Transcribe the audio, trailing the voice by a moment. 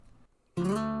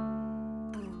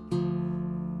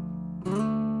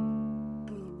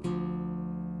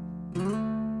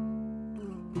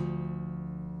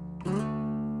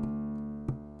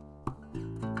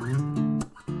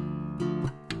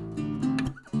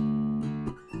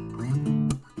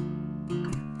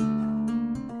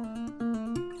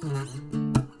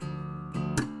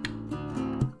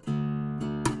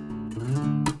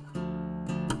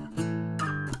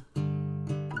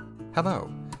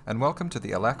Hello, and welcome to the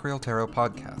Alacrial Tarot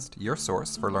Podcast, your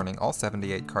source for learning all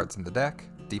 78 cards in the deck,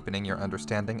 deepening your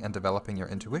understanding and developing your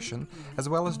intuition, as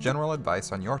well as general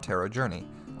advice on your tarot journey.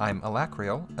 I'm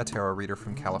Alacrial, a tarot reader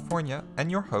from California, and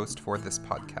your host for this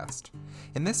podcast.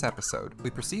 In this episode,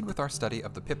 we proceed with our study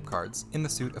of the pip cards in the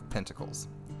suit of Pentacles.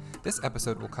 This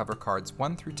episode will cover cards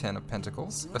 1 through 10 of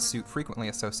Pentacles, a suit frequently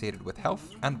associated with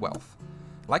health and wealth.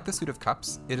 Like the suit of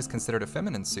Cups, it is considered a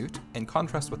feminine suit, in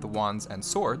contrast with the Wands and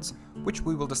Swords, which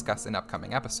we will discuss in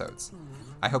upcoming episodes.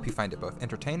 I hope you find it both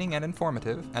entertaining and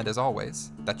informative, and as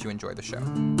always, that you enjoy the show.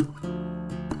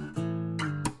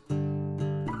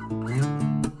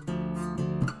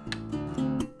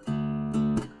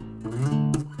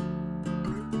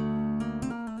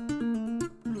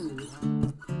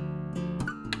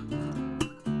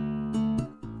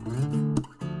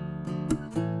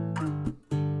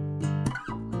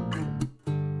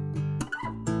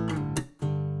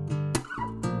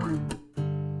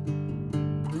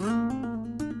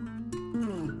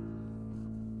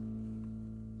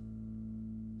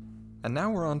 And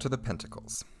now we're on to the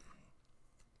Pentacles.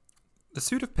 The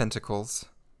suit of Pentacles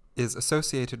is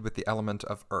associated with the element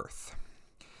of earth.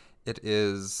 It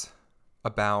is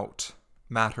about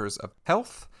matters of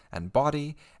health and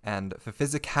body and the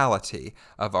physicality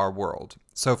of our world.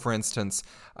 So, for instance,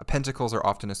 Pentacles are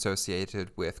often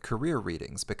associated with career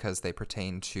readings because they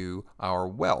pertain to our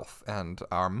wealth and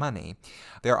our money.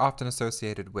 They are often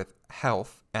associated with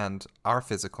health and our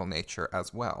physical nature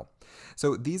as well.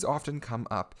 So these often come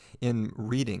up in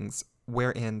readings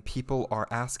wherein people are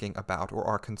asking about or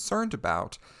are concerned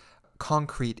about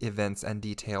concrete events and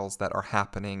details that are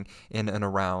happening in and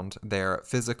around their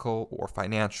physical or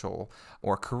financial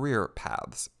or career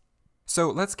paths.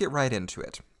 So let's get right into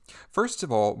it. First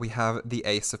of all, we have the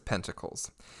Ace of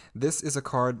Pentacles. This is a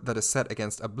card that is set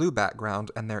against a blue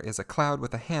background, and there is a cloud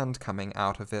with a hand coming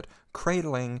out of it,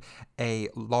 cradling a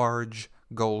large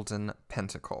golden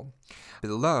pentacle.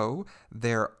 Below,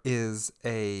 there is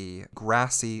a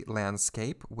grassy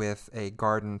landscape with a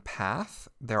garden path.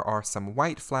 There are some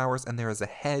white flowers, and there is a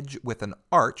hedge with an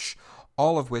arch,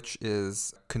 all of which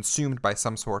is consumed by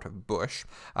some sort of bush,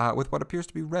 with what appears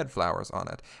to be red flowers on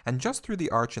it. And just through the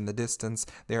arch in the distance,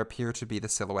 there appear to be the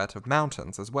silhouette of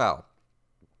mountains as well.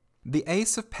 The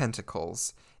Ace of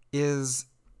Pentacles is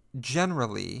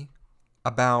generally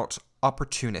about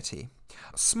opportunity,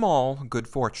 small good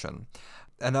fortune.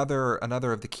 Another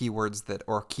of the keywords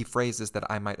or key phrases that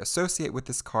I might associate with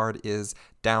this card is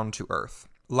down to earth.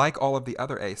 Like all of the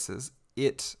other aces,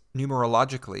 it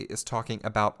numerologically is talking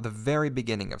about the very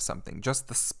beginning of something, just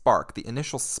the spark, the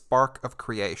initial spark of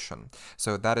creation.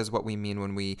 So that is what we mean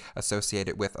when we associate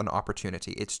it with an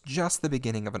opportunity. It's just the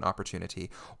beginning of an opportunity,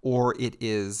 or it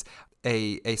is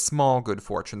a small good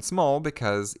fortune. Small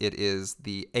because it is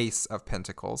the Ace of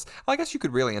Pentacles. I guess you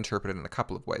could really interpret it in a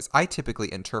couple of ways. I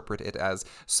typically interpret it as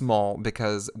small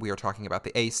because we are talking about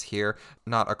the Ace here,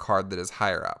 not a card that is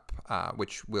higher up,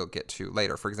 which we'll get to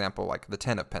later. For example, like the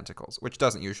 10 of Pentacles, which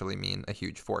doesn't usually mean a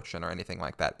huge fortune or anything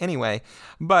like that anyway,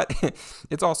 but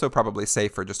it's also probably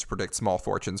safer just to predict small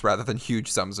fortunes rather than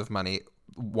huge sums of money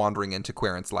wandering into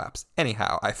querent's laps.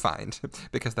 Anyhow, I find,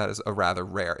 because that is a rather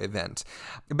rare event.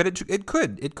 But it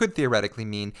could theoretically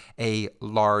mean a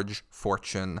large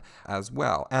fortune as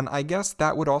well. And I guess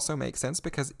that would also make sense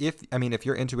because if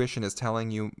your intuition is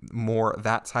telling you more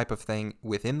that type of thing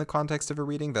within the context of a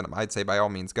reading, then I'd say by all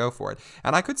means go for it.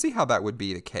 And I could see how that would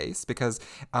be the case because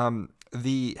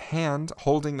the hand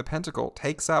holding the pentacle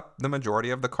takes up the majority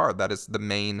of the card. That is the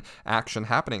main action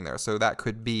happening there. So that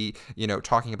could be,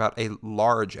 talking about a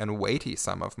large and weighty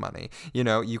sum of money.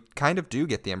 You kind of do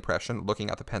get the impression, looking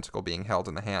at the pentacle being held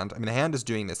in the hand. The hand is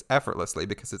doing this effortlessly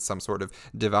because it's some sort of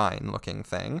divine-looking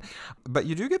thing. But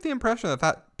you do get the impression that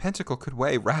that pentacle could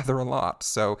weigh rather a lot.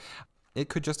 So it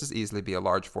could just as easily be a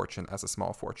large fortune as a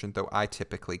small fortune, though I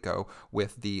typically go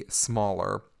with the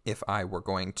smaller if I were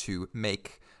going to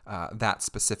make that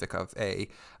specific of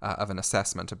an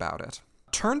assessment about it.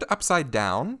 Turned upside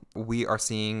down, we are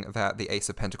seeing that the Ace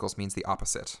of Pentacles means the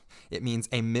opposite. It means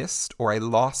a missed or a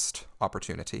lost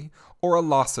opportunity or a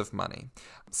loss of money.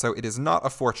 So it is not a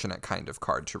fortunate kind of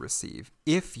card to receive.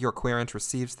 If your querent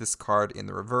receives this card in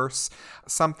the reverse,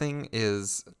 something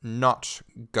is not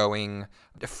going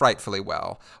frightfully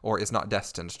well or is not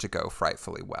destined to go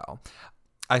frightfully well.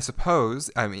 I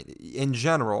suppose, I mean, in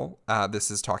general,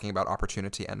 this is talking about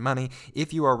opportunity and money.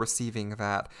 If you are receiving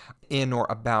that in or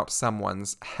about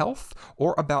someone's health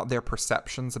or about their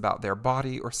perceptions about their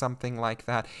body or something like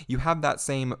that, you have that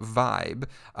same vibe,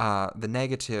 the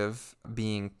negative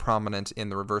being prominent in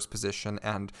the reverse position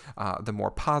and the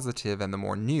more positive and the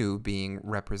more new being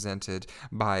represented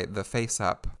by the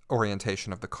face-up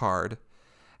orientation of the card.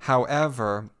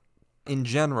 However, in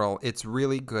general, it's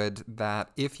really good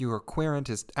that if your querent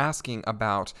is asking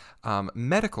about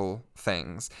medical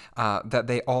things, that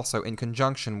they also, in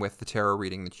conjunction with the tarot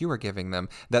reading that you are giving them,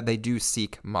 that they do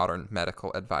seek modern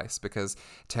medical advice, because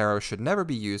tarot should never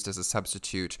be used as a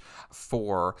substitute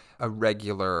for a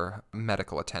regular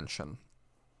medical attention.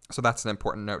 So that's an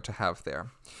important note to have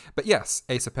there. But yes,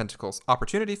 Ace of Pentacles,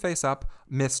 opportunity face up,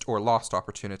 missed or lost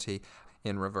opportunity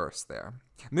in reverse there.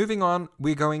 Moving on,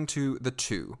 we're going to the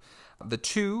 2. The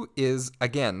 2 is,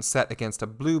 again, set against a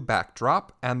blue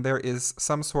backdrop, and there is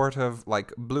some sort of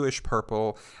like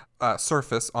bluish-purple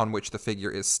surface on which the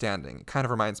figure is standing. It kind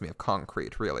of reminds me of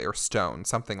concrete, really, or stone,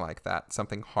 something like that,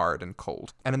 something hard and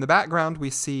cold. And in the background, we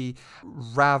see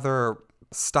rather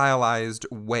stylized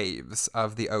waves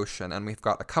of the ocean, and we've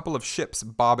got a couple of ships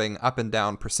bobbing up and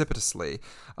down precipitously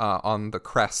on the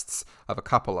crests of a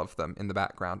couple of them in the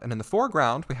background. And in the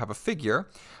foreground, we have a figure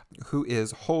who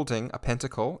is holding a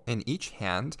pentacle in each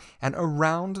hand, and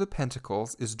around the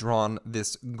pentacles is drawn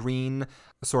this green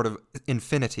sort of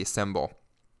infinity symbol,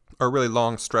 or a really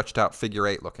long, stretched out figure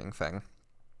 8 looking thing.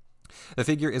 The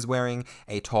figure is wearing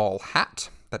a tall hat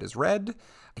that is red.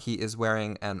 He is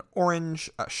wearing an orange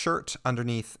shirt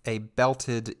underneath a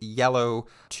belted yellow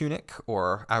tunic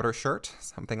or outer shirt,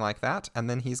 something like that. And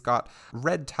then he's got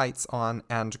red tights on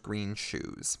and green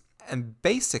shoes. And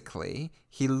basically,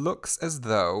 he looks as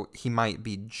though he might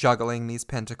be juggling these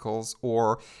pentacles,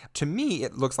 or to me,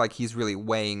 it looks like he's really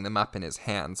weighing them up in his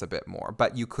hands a bit more,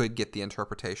 but you could get the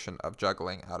interpretation of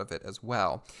juggling out of it as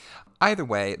well. Either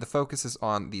way, the focus is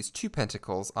on these 2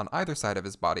 pentacles on either side of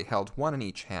his body, held one in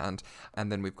each hand,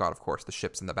 and then we've got, of course, the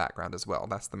ships in the background as well.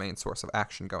 That's the main source of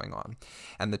action going on.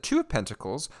 And the 2 of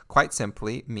Pentacles, quite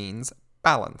simply, means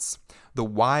balance. The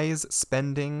wise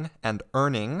spending and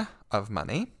earning of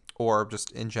money, or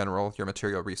just in general, your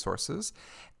material resources.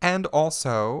 And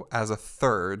also, as a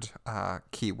third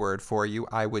keyword for you,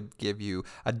 I would give you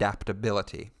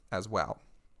adaptability as well.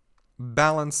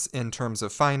 Balance in terms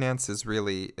of finance is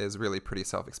really pretty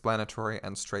self-explanatory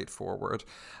and straightforward.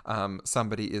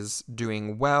 Somebody is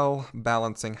doing well,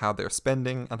 balancing how they're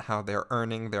spending and how they're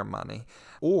earning their money.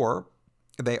 Or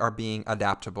they are being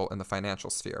adaptable in the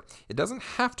financial sphere. It doesn't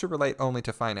have to relate only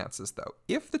to finances, though.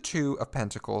 If the 2 of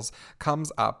Pentacles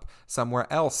comes up somewhere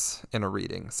else in a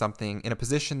reading, something in a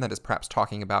position that is perhaps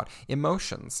talking about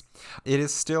emotions, it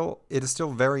is still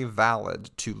very valid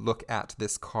to look at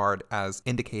this card as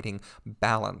indicating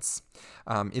balance.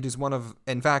 It is one of,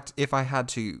 in fact, if I had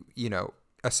to,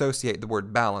 associate the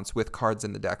word balance with cards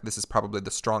in the deck, this is probably the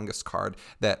strongest card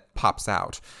that pops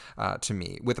out to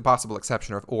me, with the possible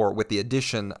exception of, or with the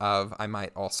addition of, I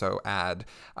might also add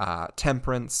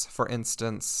temperance, for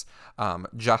instance.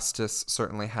 Justice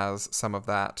certainly has some of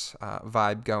that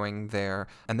vibe going there,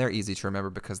 and they're easy to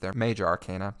remember because they're major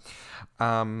arcana.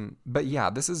 But yeah,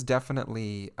 this is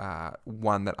definitely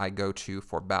one that I go to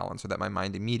for balance, or that my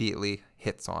mind immediately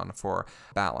hits on for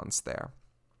balance there.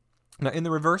 Now, in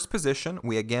the reverse position,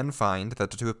 we again find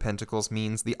that the 2 of Pentacles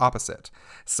means the opposite.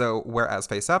 So, whereas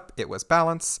face up, it was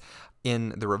balance,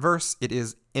 in the reverse, it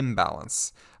is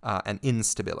imbalance and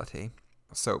instability.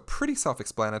 So pretty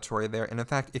self-explanatory there. And in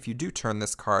fact, if you do turn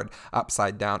this card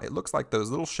upside down, it looks like those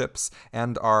little ships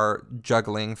and our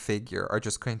juggling figure are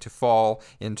just going to fall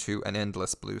into an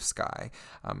endless blue sky.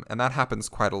 And that happens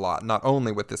quite a lot, not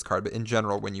only with this card, but in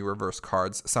general when you reverse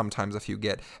cards. Sometimes if you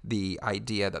get the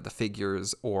idea that the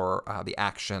figures or the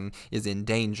action is in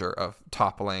danger of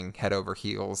toppling head over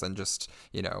heels and just,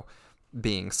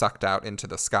 being sucked out into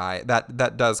the sky,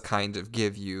 that does kind of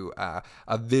give you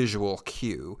a visual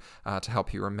cue to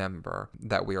help you remember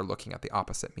that we are looking at the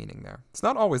opposite meaning there. It's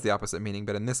not always the opposite meaning,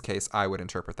 but in this case, I would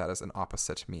interpret that as an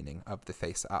opposite meaning of the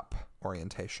face-up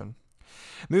orientation.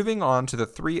 Moving on to the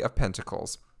 3 of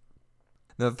Pentacles.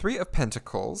 Now, the 3 of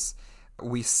Pentacles,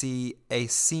 we see a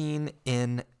scene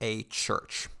in a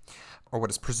church. or what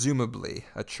is presumably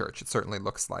a church. It certainly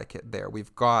looks like it there.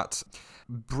 We've got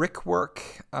brickwork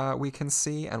we can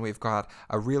see, and we've got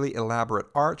a really elaborate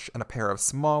arch and a pair of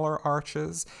smaller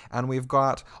arches, and we've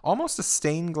got almost a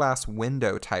stained glass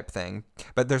window type thing,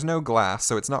 but there's no glass,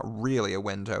 so it's not really a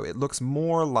window. It looks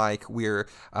more like we're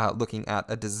looking at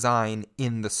a design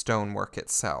in the stonework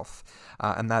itself,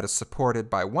 and that is supported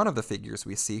by one of the figures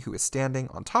we see, who is standing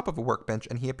on top of a workbench,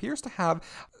 and he appears to have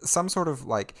some sort of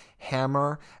like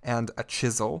hammer and a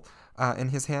chisel in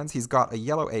his hands. He's got a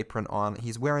yellow apron on.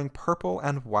 He's wearing purple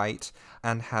and white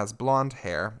and has blonde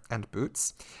hair and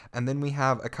boots. And then we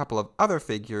have a couple of other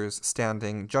figures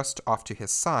standing just off to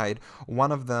his side.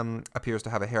 One of them appears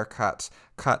to have a haircut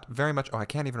cut very much... Oh, I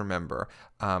can't even remember.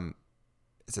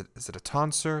 Is it a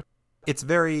tonsure? It's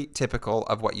very typical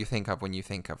of what you think of when you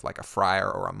think of like a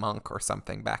friar or a monk or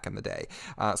something back in the day.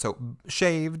 So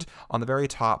shaved on the very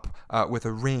top with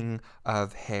a ring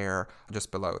of hair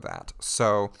just below that.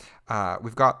 So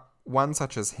we've got one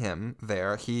such as him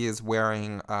there. He is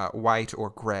wearing white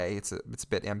or gray. It's a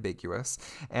bit ambiguous.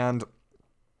 And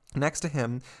next to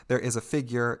him, there is a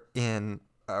figure in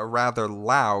a rather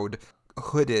loud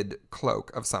hooded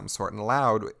cloak of some sort. And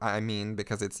loud, I mean,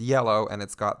 because it's yellow and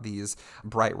it's got these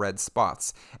bright red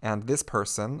spots. And this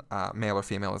person, male or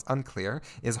female is unclear,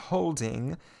 is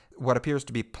holding what appears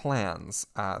to be plans.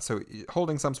 So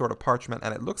holding some sort of parchment,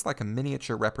 and it looks like a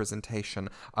miniature representation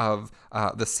of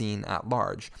the scene at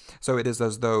large. So it is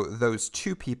as though those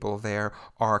two people there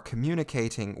are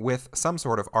communicating with some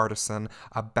sort of artisan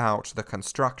about the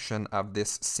construction of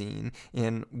this scene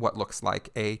in what looks like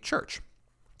a church.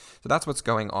 So that's what's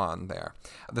going on there.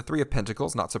 The Three of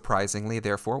Pentacles, not surprisingly,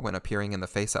 therefore, when appearing in the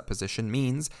face-up position,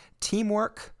 means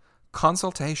teamwork,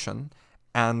 consultation,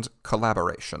 and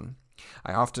collaboration.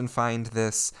 I often find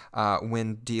this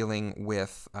when dealing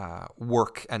with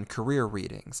work and career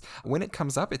readings. When it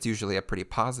comes up, it's usually a pretty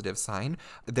positive sign.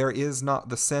 There is not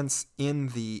the sense in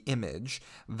the image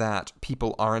that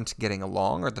people aren't getting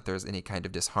along or that there's any kind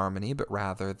of disharmony, but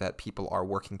rather that people are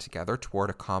working together toward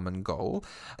a common goal,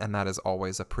 and that is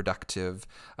always a productive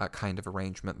kind of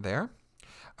arrangement there.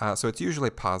 So it's usually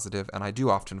positive, and I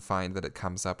do often find that it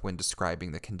comes up when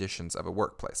describing the conditions of a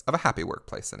workplace, of a happy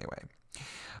workplace anyway.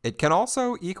 It can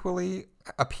also equally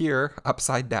appear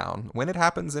upside down. When it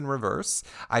happens in reverse,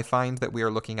 I find that we are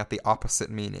looking at the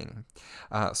opposite meaning.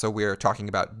 So we're talking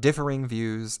about differing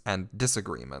views and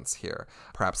disagreements here,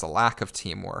 perhaps a lack of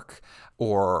teamwork,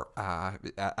 or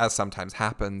as sometimes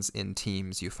happens in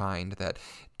teams, you find that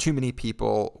too many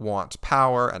people want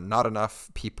power and not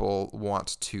enough people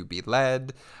want to be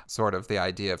led. Sort of the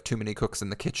idea of too many cooks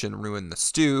in the kitchen ruin the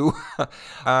stew.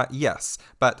 Yes,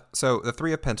 but so the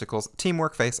Three of Pentacles,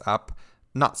 teamwork face up,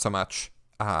 not so much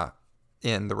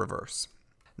in the reverse.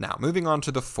 Now, moving on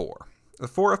to the Four. The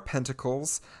Four of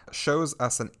Pentacles shows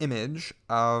us an image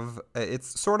of,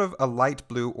 it's sort of a light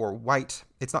blue or white,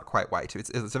 it's not quite white,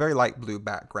 it's a very light blue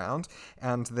background,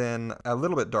 and then a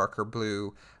little bit darker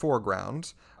blue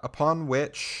foreground, upon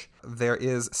which there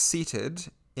is seated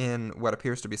in what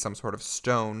appears to be some sort of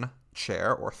stone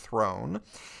chair or throne,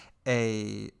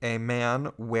 a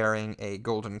man wearing a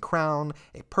golden crown,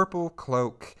 a purple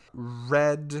cloak,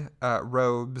 red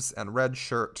robes and red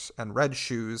shirt and red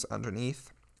shoes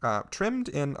underneath, trimmed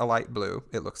in a light blue,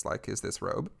 it looks like, is this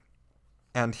robe.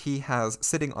 And he has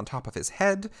sitting on top of his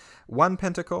head one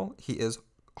pentacle. He is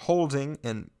holding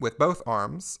in with both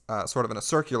arms, sort of in a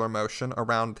circular motion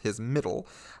around his middle,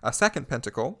 a second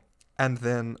pentacle, and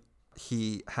then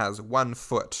he has 1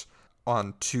 foot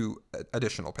on 2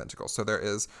 additional pentacles. So there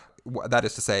is, that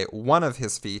is to say, one of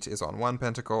his feet is on one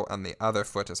pentacle and the other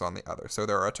foot is on the other. So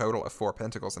there are a total of 4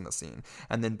 pentacles in the scene.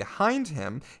 And then behind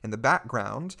him, in the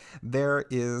background, there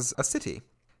is a city.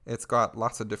 It's got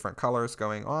lots of different colors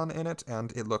going on in it,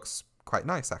 and it looks quite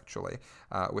nice, actually,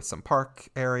 with some park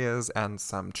areas and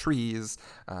some trees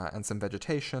and some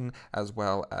vegetation, as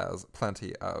well as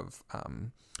plenty of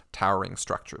towering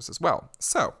structures as well.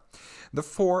 So, the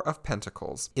Four of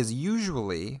Pentacles is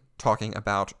usually talking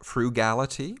about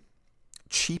frugality,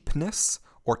 cheapness,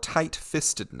 or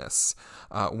tight-fistedness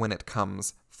when it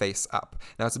comes face up.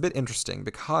 Now, it's a bit interesting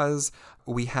because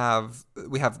we have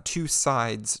 2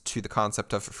 sides to the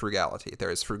concept of frugality.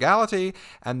 There is frugality,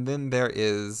 and then there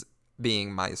is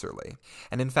being miserly.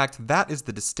 And in fact, that is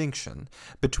the distinction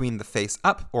between the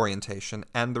face-up orientation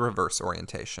and the reverse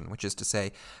orientation, which is to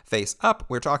say, face up,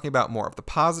 we're talking about more of the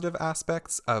positive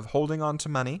aspects of holding on to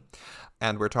money,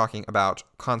 and we're talking about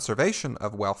conservation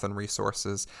of wealth and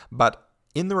resources, but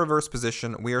in the reverse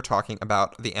position, we are talking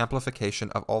about the amplification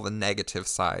of all the negative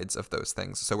sides of those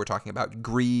things. So we're talking about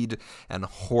greed and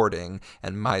hoarding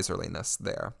and miserliness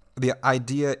there. The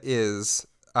idea is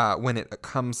when it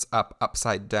comes up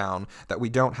upside down, that we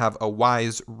don't have a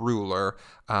wise ruler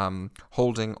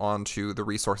holding on to the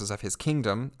resources of his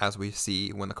kingdom, as we see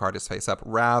when the card is face up.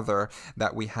 Rather,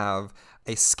 that we have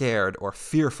a scared or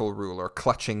fearful ruler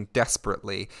clutching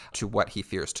desperately to what he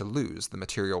fears to lose, the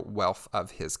material wealth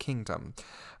of his kingdom.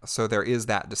 So there is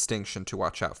that distinction to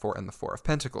watch out for in the Four of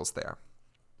Pentacles there.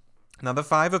 Now, the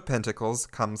Five of Pentacles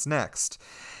comes next.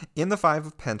 In the Five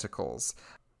of Pentacles,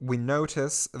 we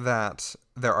notice that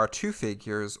there are two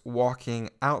figures walking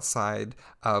outside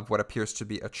of what appears to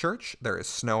be a church. There is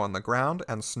snow on the ground,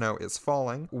 and snow is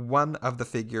falling. One of the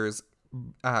figures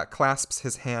clasps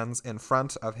his hands in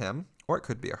front of him, or it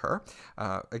could be a her.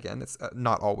 Again, it's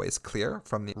not always clear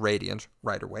from the radiant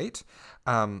Rider-Waite.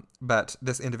 But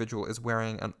this individual is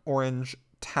wearing an orange,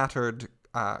 tattered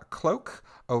cloak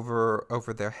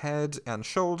over their head and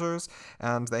shoulders,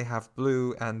 and they have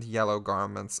blue and yellow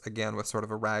garments, again with sort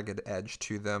of a ragged edge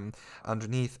to them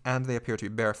underneath, and they appear to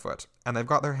be barefoot, and they've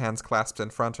got their hands clasped in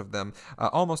front of them,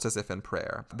 almost as if in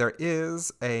prayer. There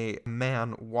is a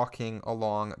man walking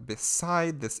along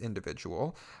beside this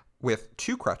individual with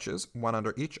two crutches, one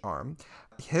under each arm.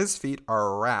 His feet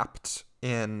are wrapped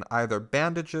in either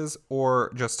bandages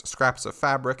or just scraps of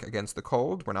fabric against the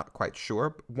cold. We're not quite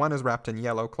sure. One is wrapped in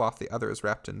yellow cloth, the other is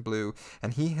wrapped in blue,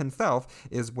 and he himself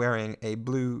is wearing a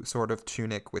blue sort of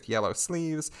tunic with yellow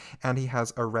sleeves, and he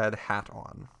has a red hat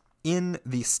on. In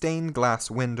the stained glass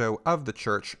window of the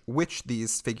church, which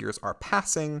these figures are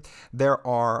passing, there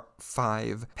are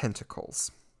 5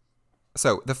 pentacles.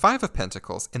 So the Five of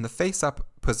Pentacles in the face-up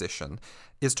position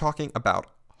is talking about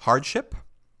hardship,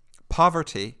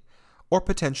 poverty, or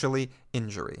potentially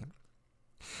injury.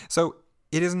 So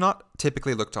it is not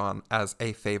typically looked on as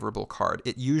a favorable card.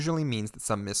 It usually means that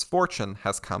some misfortune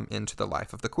has come into the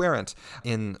life of the querent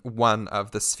in one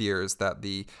of the spheres that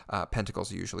the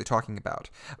Pentacles are usually talking about.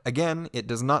 Again, it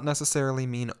does not necessarily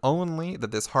mean only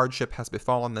that this hardship has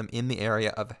befallen them in the area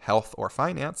of health or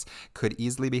finance. Could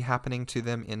easily be happening to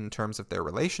them in terms of their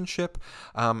relationship,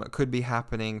 could be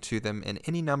happening to them in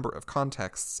any number of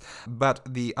contexts, but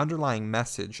the underlying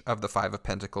message of the Five of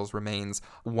Pentacles remains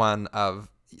one of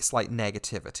slight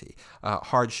negativity,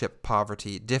 hardship,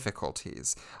 poverty,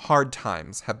 difficulties. Hard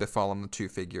times have befallen the two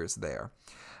figures there.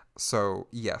 So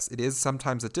yes, it is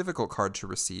sometimes a difficult card to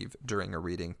receive during a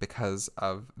reading because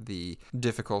of the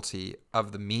difficulty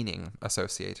of the meaning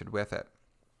associated with it.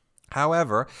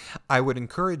 However, I would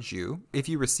encourage you, if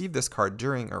you receive this card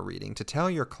during a reading, to tell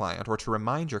your client or to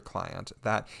remind your client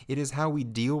that it is how we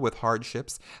deal with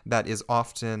hardships that is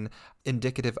often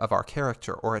indicative of our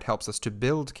character, or it helps us to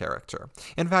build character.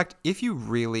 In fact, if you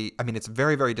really, it's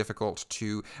very, very difficult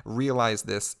to realize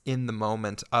this in the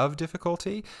moment of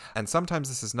difficulty, and sometimes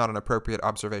this is not an appropriate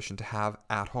observation to have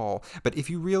at all. But if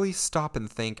you really stop and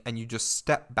think, and you just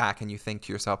step back and you think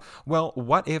to yourself, well,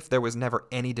 what if there was never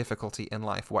any difficulty in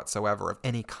life whatsoever of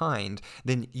any kind?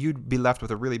 Then you'd be left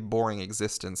with a really boring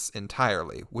existence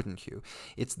entirely, wouldn't you?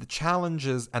 It's the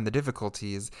challenges and the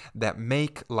difficulties that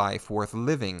make life worth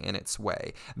living in its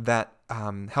way, that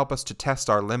help us to test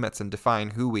our limits and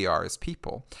define who we are as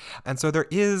people. And so there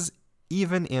is,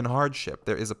 even in hardship,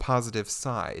 there is a positive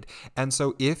side. And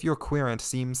so if your querent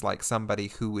seems like somebody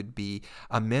who would be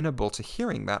amenable to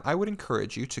hearing that, I would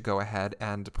encourage you to go ahead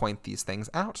and point these things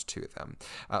out to them.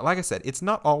 Like I said, it's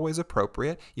not always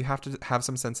appropriate. You have to have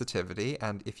some sensitivity,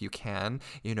 and if you can,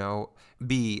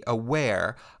 be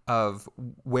aware of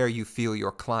where you feel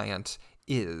your client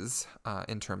is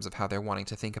in terms of how they're wanting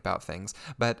to think about things.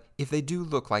 But if they do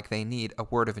look like they need a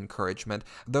word of encouragement,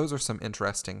 those are some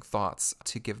interesting thoughts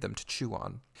to give them to chew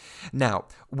on. Now,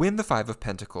 when the Five of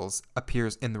Pentacles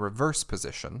appears in the reverse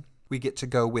position, we get to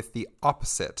go with the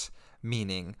opposite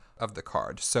meaning of the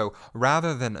card. So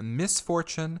rather than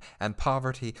misfortune and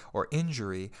poverty or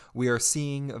injury, we are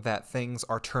seeing that things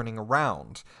are turning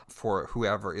around for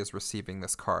whoever is receiving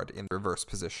this card in reverse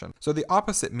position. So the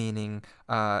opposite meaning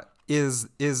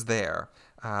is there.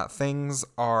 Things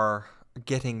are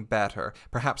getting better.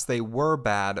 Perhaps they were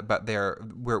bad, but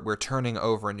we're turning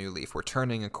over a new leaf. We're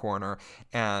turning a corner,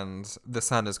 and the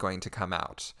sun is going to come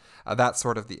out. That's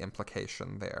sort of the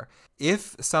implication there.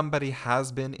 If somebody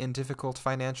has been in difficult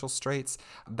financial straits,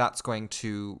 that's going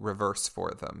to reverse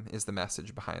for them, is the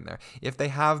message behind there. If they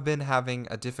have been having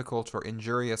a difficult or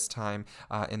injurious time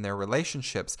in their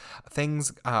relationships,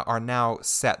 things are now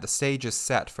set. The stage is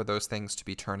set for those things to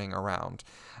be turning around.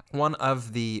 One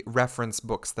of the reference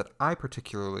books that I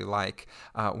particularly like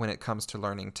when it comes to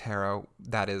learning tarot,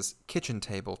 that is kitchen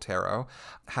table tarot,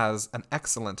 has an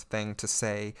excellent thing to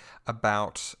say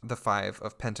about the Five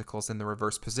of Pentacles in the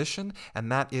reverse position,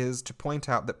 and that is to point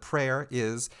out that prayer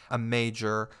is a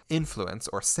major influence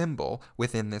or symbol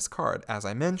within this card. As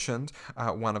I mentioned,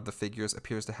 one of the figures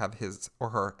appears to have his or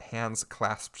her hands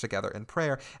clasped together in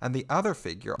prayer, and the other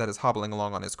figure that is hobbling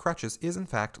along on his crutches is in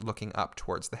fact looking up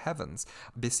towards the heavens,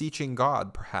 beseeching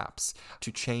God, perhaps,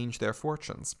 to change their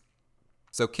fortunes.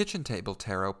 So kitchen table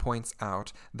tarot points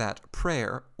out that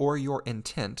prayer, or your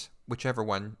intent, whichever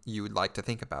one you would like to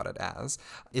think about it as,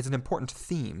 is an important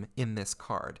theme in this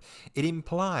card. It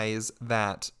implies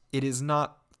that it is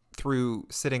not through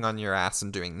sitting on your ass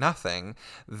and doing nothing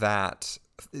that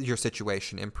your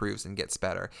situation improves and gets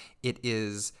better. It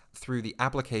is through the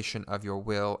application of your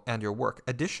will and your work.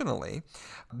 Additionally,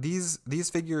 these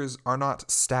figures are not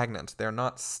stagnant. They're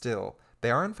not still. They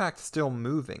are, in fact, still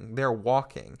moving. They're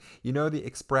walking. You know the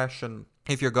expression,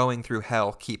 if you're going through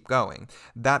hell, keep going.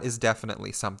 That is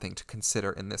definitely something to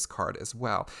consider in this card as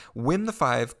well. When the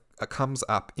five comes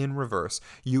up in reverse,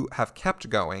 you have kept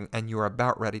going and you are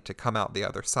about ready to come out the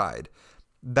other side.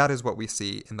 That is what we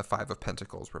see in the Five of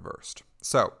Pentacles reversed.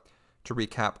 So, to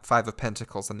recap, Five of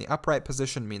Pentacles in the upright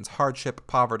position means hardship,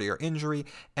 poverty, or injury,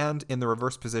 and in the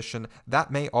reverse position,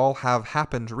 that may all have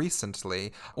happened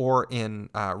recently or in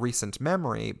recent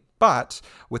memory, but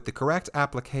with the correct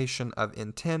application of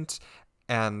intent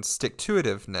and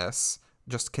stick-to-itiveness,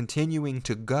 just continuing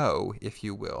to go, if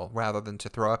you will, rather than to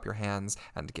throw up your hands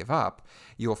and give up,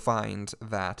 you'll find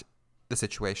that the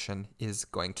situation is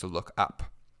going to look up.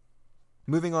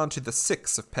 Moving on to the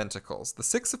Six of Pentacles. The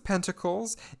Six of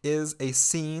Pentacles is a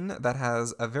scene that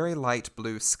has a very light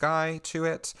blue sky to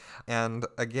it, and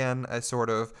again, a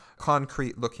sort of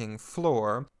concrete-looking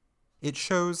floor. It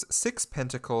shows 6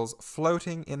 pentacles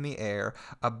floating in the air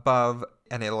above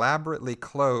an elaborately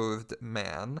clothed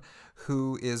man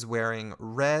who is wearing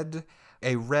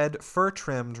a red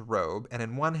fur-trimmed robe, and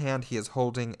in one hand he is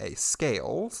holding a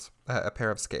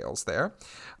pair of scales there,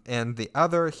 and the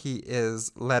other he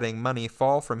is letting money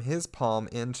fall from his palm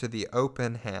into the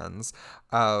open hands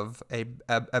of a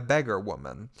beggar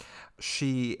woman.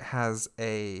 She has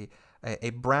a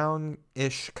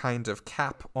brownish kind of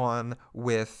cap on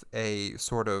with a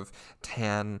sort of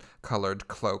tan-colored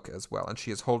cloak as well, and she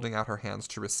is holding out her hands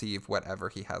to receive whatever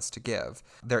he has to give.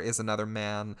 There is another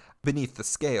man beneath the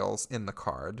scales in the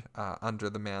card, under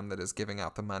the man that is giving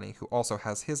out the money, who also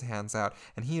has his hands out,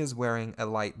 and he is wearing a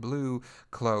light blue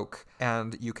cloak,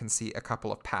 and you can see a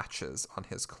couple of patches on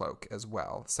his cloak as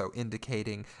well, so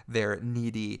indicating their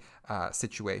needy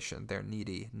situation, their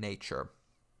needy nature.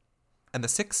 And the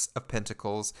Six of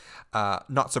Pentacles,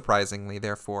 not surprisingly,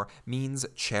 therefore, means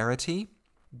charity,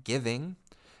 giving,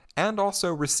 and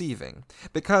also receiving.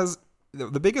 Because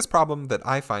the biggest problem that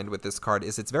I find with this card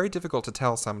is it's very difficult to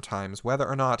tell sometimes whether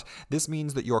or not this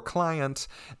means that your client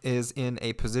is in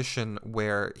a position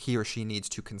where he or she needs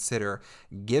to consider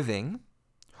giving,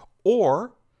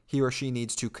 or he or she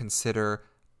needs to consider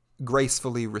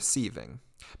gracefully receiving.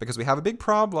 Because we have a big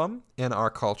problem in our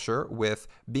culture with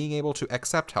being able to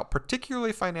accept help,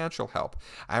 particularly financial help.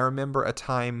 I remember a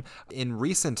time in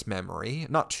recent memory,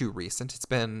 not too recent, it's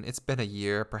been a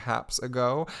year perhaps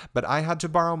ago, but I had to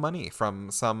borrow money from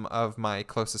some of my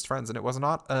closest friends, and it was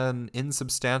not an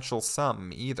insubstantial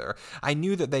sum either. I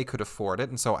knew that they could afford it,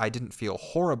 and so I didn't feel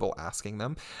horrible asking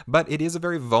them, but it is a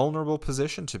very vulnerable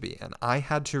position to be in. I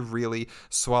had to really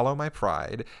swallow my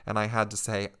pride, and I had to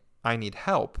say, I need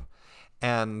help.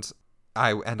 And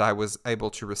I was able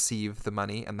to receive the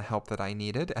money and the help that I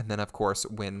needed. And then, of course,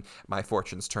 when my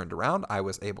fortunes turned around, I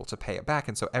was able to pay it back.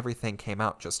 And so everything came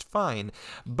out just fine.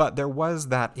 But there was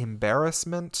that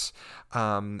embarrassment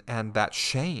and that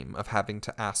shame of having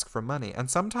to ask for money. And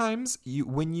sometimes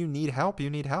when you need help, you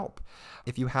need help.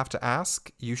 If you have to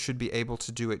ask, you should be able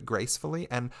to do it gracefully.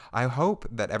 And I hope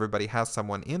that everybody has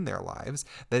someone in their lives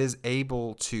that is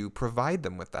able to provide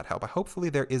them with that help. Hopefully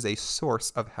there is a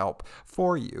source of help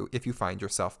for you if you find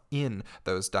yourself in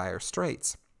those dire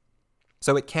straits.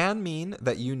 So it can mean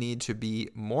that you need to be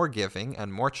more giving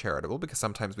and more charitable, because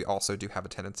sometimes we also do have a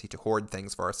tendency to hoard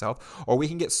things for ourselves, or we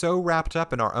can get so wrapped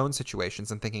up in our own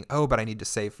situations and thinking, oh, but I need to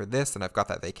save for this, and I've got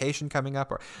that vacation coming up,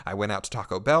 or I went out to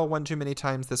Taco Bell one too many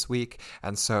times this week,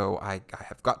 and so I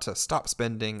have got to stop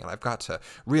spending, and I've got to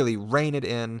really rein it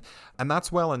in. And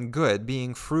that's well and good.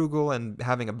 Being frugal and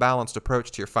having a balanced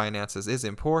approach to your finances is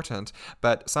important,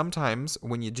 but sometimes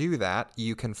when you do that,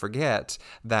 you can forget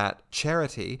that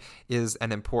charity is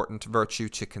an important virtue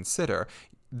to consider.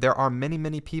 there are many,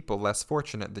 many people less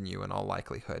fortunate than you in all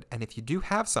likelihood. And if you do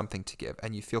have something to give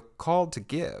and you feel called to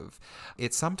give,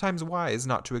 it's sometimes wise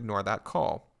not to ignore that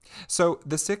call. So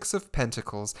the Six of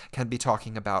Pentacles can be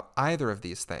talking about either of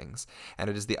these things, and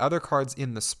it is the other cards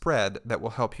in the spread that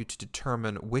will help you to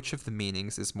determine which of the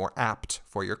meanings is more apt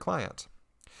for your client.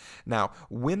 Now,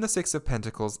 when the Six of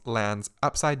Pentacles lands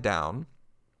upside down,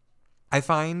 I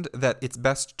find that it's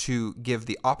best to give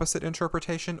the opposite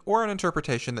interpretation, or an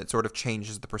interpretation that sort of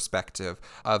changes the perspective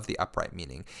of the upright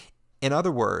meaning. In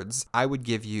other words, I would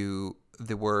give you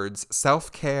the words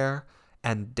self-care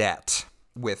and debt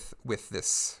with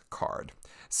this card.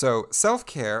 So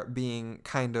self-care being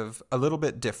kind of a little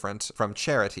bit different from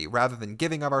charity. Rather than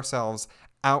giving of ourselves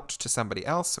out to somebody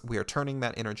else, we are turning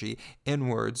that energy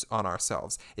inwards on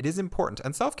ourselves. It is important.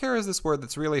 And self-care is this word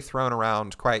that's really thrown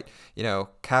around quite,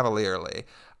 cavalierly.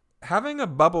 Having a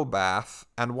bubble bath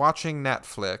and watching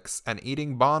Netflix and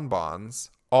eating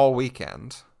bonbons all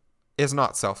weekend is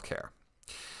not self-care.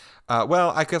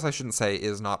 Well, I guess I shouldn't say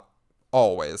is not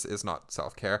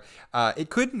self-care. It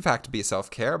could, in fact, be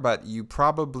self-care, but you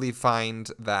probably find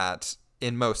that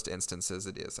in most instances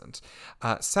it isn't.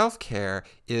 Self-care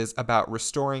is about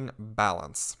restoring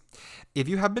balance. If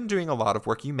you have been doing a lot of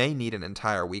work, you may need an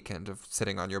entire weekend of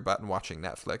sitting on your butt and watching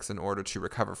Netflix in order to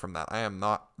recover from that. I am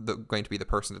not going to be the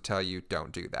person to tell you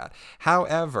don't do that.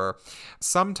 However,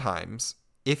 sometimes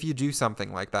if you do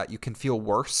something like that, you can feel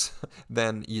worse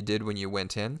than you did when you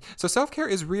went in. So self-care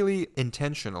is really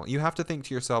intentional. You have to think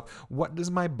to yourself, what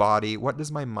does my body, what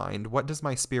does my mind, what does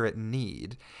my spirit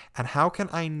need, and how can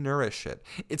I nourish it?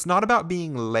 It's not about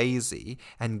being lazy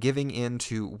and giving in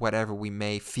to whatever we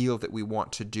may feel that we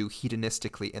want to do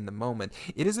hedonistically in the moment.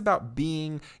 It is about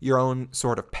being your own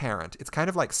sort of parent. It's kind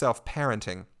of like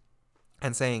self-parenting.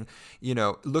 And saying,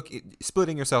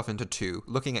 splitting yourself into two,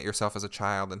 looking at yourself as a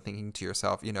child and thinking to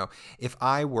yourself, if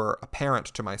I were a parent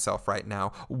to myself right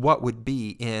now, what would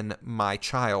be in my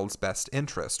child's best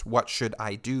interest? What should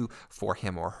I do for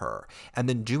him or her? And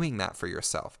then doing that for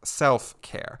yourself,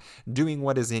 self-care, doing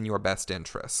what is in your best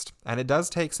interest. And it does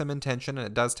take some intention, and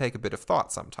it does take a bit of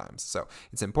thought sometimes. So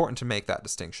it's important to make that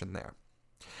distinction there.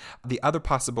 The other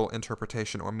possible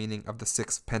interpretation or meaning of the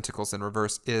Six of Pentacles in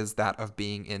reverse is that of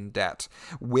being in debt.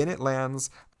 When it lands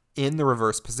in the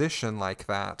reverse position like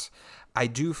that, I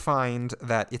do find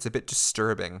that it's a bit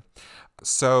disturbing.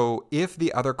 So if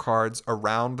the other cards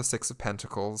around the Six of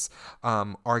Pentacles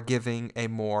are giving a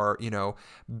more,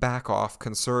 back off,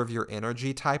 conserve your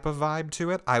energy type of vibe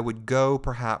to it, I would go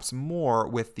perhaps more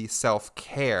with the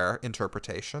self-care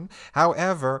interpretation.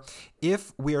 However,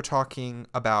 if we are talking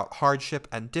about hardship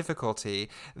and difficulty,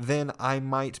 then I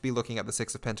might be looking at the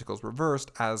Six of Pentacles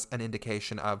reversed as an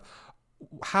indication of,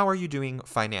 how are you doing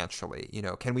financially?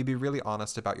 Can we be really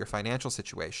honest about your financial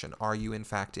situation? Are you in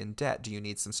fact in debt? Do you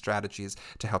need some strategies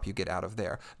to help you get out of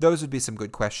there? Those would be some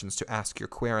good questions to ask your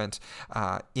querent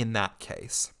in that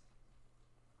case.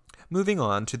 Moving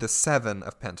on to the Seven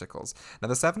of Pentacles. Now,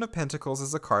 the Seven of Pentacles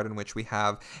is a card in which we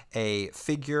have a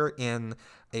figure in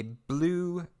a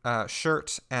blue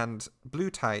shirt and blue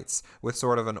tights with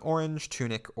sort of an orange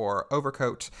tunic or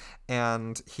overcoat,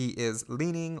 and he is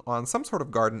leaning on some sort of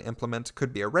garden implement.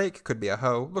 Could be a rake, could be a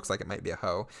hoe, looks like it might be a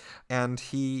hoe, and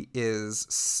he is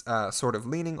sort of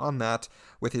leaning on that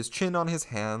with his chin on his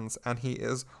hands, and he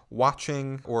is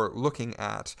watching or looking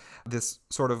at this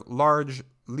sort of large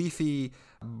leafy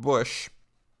bush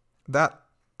that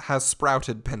has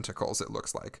sprouted pentacles, it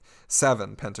looks like.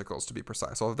 7 pentacles to be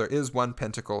precise, although there is one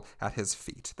pentacle at his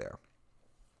feet there.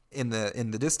 In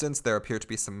the distance, there appear to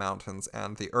be some mountains,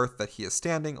 and the earth that he is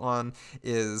standing on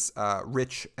is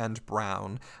rich and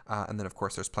brown, and then, of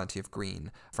course, there's plenty of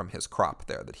green from his crop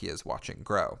there that he is watching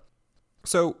grow.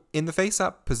 So, in the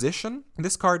face-up position,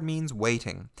 this card means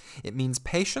waiting. It means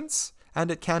patience,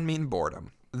 and it can mean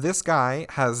boredom. This guy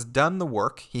has done the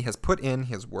work. He has put in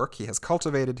his work. He has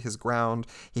cultivated his ground.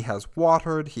 He has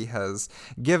watered. He has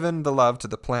given the love to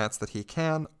the plants that he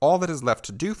can. All that is left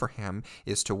to do for him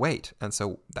is to wait. And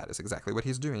so that is exactly what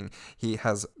he's doing. He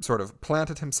has sort of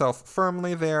planted himself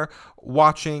firmly there,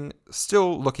 watching,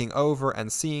 still looking over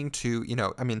and seeing to,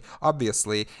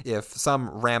 obviously, if some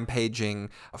rampaging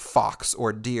fox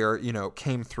or deer,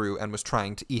 came through and was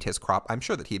trying to eat his crop, I'm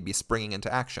sure that he'd be springing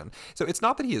into action. So it's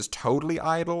not that he is totally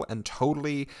idle and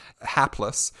totally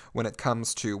hapless when it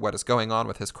comes to what is going on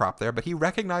with his crop there, but he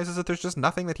recognizes that there's just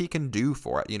nothing that he can do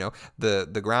for it.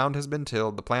 The ground has been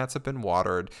tilled, the plants have been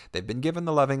watered, they've been given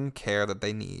the loving care that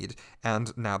they need,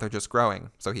 and now they're just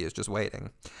growing. So he is just waiting.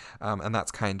 And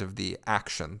that's kind of the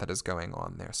action that is going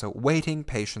on there. So waiting,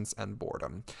 patience, and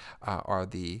boredom are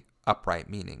the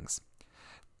upright meanings.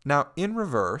 Now, in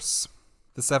reverse,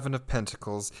 The Seven of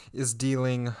Pentacles is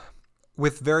dealing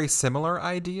with very similar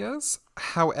ideas.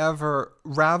 However,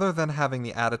 rather than having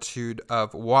the attitude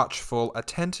of watchful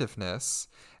attentiveness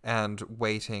and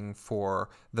waiting for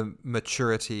the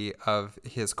maturity of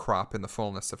his crop in the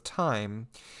fullness of time,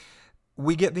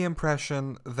 we get the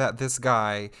impression that this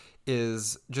guy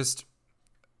is just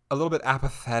a little bit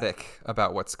apathetic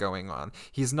about what's going on.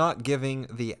 He's not giving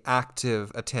the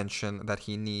active attention that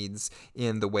he needs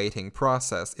in the waiting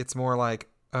process. It's more like,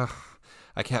 ugh,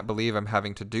 I can't believe I'm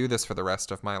having to do this for the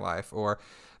rest of my life, or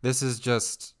this is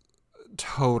just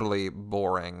totally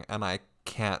boring and I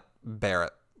can't bear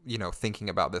it, thinking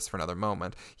about this for another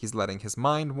moment. He's letting his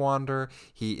mind wander,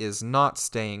 he is not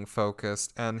staying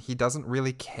focused, and he doesn't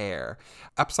really care.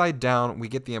 Upside down, we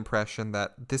get the impression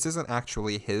that this isn't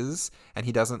actually his, and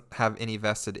he doesn't have any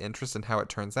vested interest in how it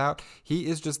turns out. He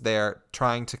is just there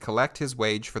trying to collect his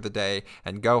wage for the day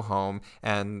and go home,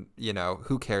 and,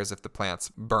 who cares if the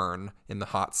plants burn in the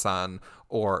hot sun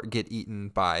or get eaten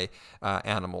by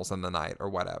animals in the night or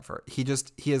whatever. He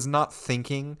is not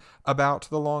thinking about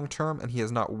the long term, and he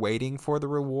is not waiting for the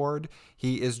reward.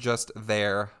 He is just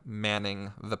there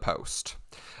manning the post.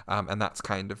 And that's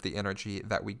kind of the energy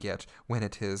that we get when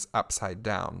it is upside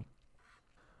down.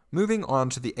 Moving on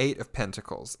to the Eight of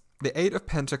Pentacles. The Eight of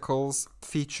Pentacles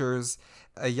features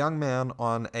a young man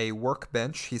on a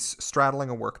workbench. He's straddling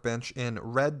a workbench in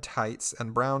red tights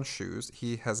and brown shoes.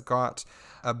 He has got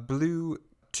a blue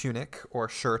tunic or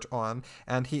shirt on,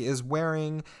 and he is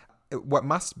wearing what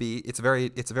must be, it's very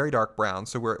dark brown,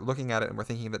 so we're looking at it and we're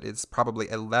thinking that it's probably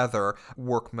a leather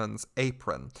workman's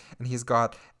apron. And he's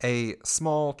got a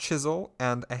small chisel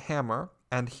and a hammer,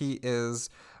 and he is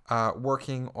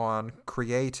working on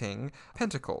creating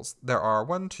pentacles. There are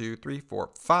 1, 2, 3, 4,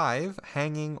 5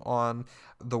 hanging on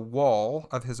the wall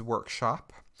of his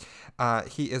workshop.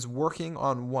 He is working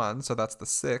on one, so that's the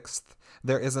 6th.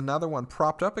 There is another one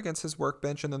propped up against his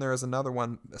workbench, and then there is another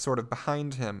one sort of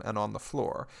behind him and on the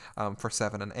floor for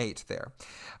 7 and 8 there.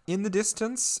 In the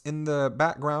distance, in the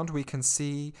background, we can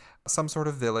see some sort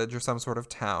of village or some sort of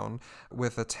town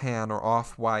with a tan or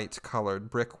off-white colored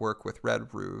brickwork with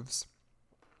red roofs.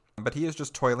 But he is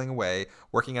just toiling away,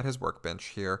 working at his workbench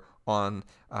here on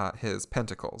his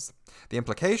pentacles. The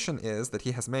implication is that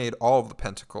he has made all of the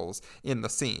pentacles in the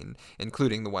scene,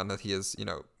 including the one that he is,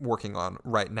 working on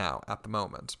right now at the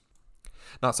moment.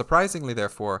 Not surprisingly,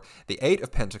 therefore, the Eight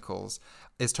of Pentacles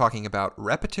is talking about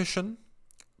repetition,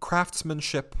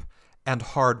 craftsmanship, and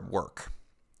hard work.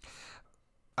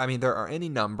 I mean, there are any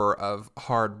number of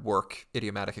hard work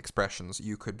idiomatic expressions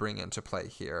you could bring into play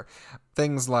here.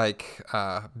 Things like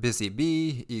busy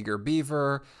bee, eager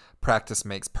beaver, practice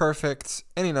makes perfect.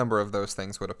 Any number of those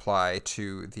things would apply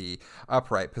to the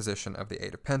upright position of the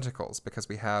Eight of Pentacles, because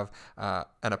we have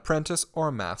an apprentice or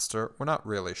a master. We're not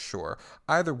really sure.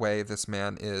 Either way, this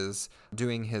man is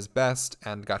doing his best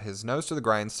and got his nose to the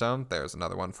grindstone. There's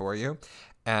another one for you.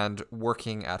 And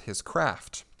working at his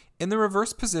craft. In the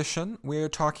reverse position, we're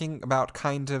talking about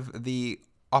kind of the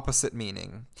opposite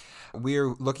meaning.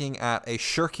 We're looking at a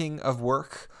shirking of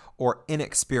work or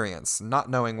inexperience, not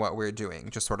knowing what we're doing,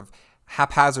 just sort of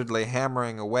haphazardly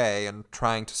hammering away and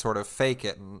trying to sort of fake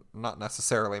it and not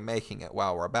necessarily making it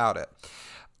while we're about it.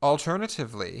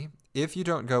 Alternatively, if you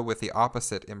don't go with the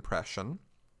opposite impression,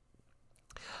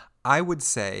 I would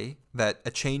say that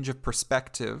a change of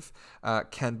perspective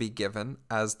can be given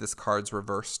as this card's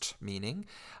reversed meaning.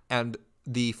 And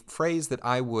the phrase that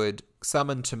I would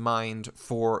summon to mind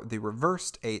for the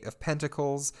reversed Eight of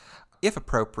Pentacles, if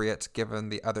appropriate given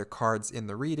the other cards in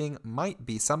the reading, might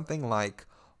be something like,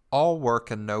 all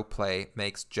work and no play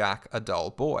makes Jack a dull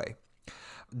boy.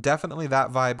 Definitely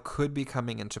that vibe could be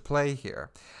coming into play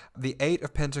here. The Eight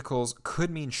of Pentacles could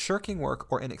mean shirking work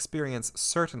or inexperience,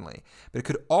 certainly, but it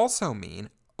could also mean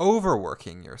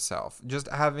overworking yourself, just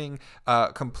having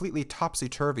a completely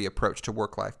topsy-turvy approach to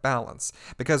work-life balance.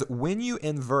 Because when you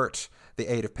invert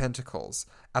the Eight of Pentacles,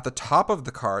 at the top of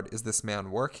the card is this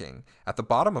man working, at the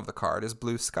bottom of the card is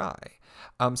blue sky.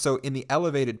 So in the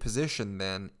elevated position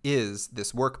then is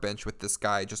this workbench with this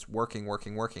guy just working,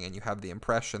 and you have the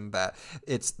impression that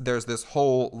there's this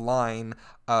whole line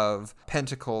of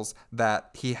pentacles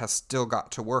that he has still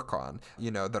got to work on,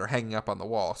 that are hanging up on the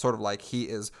wall, sort of like he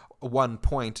is one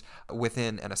point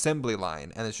within an assembly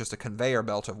line and it's just a conveyor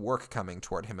belt of work coming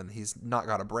toward him and he's not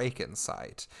got a break in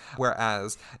sight.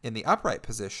 Whereas in the upright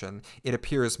position, it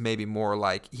appears maybe more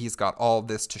like he's got all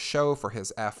this to show for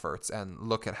his efforts, and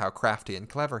look at how crafty and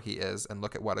clever he is, and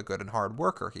look at what a good and hard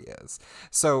worker he is.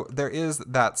 So there is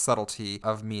that subtlety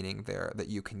of meaning there that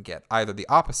you can get, either the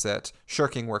opposite,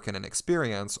 shirking work and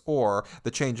inexperience, or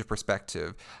the change of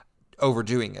perspective,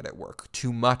 overdoing it at work,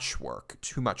 too much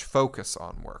focus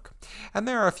on work. And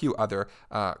there are a few other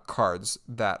cards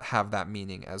that have that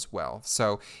meaning as well.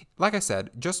 So, like I said,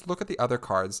 just look at the other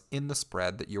cards in the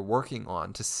spread that you're working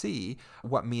on to see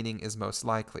what meaning is most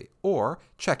likely, or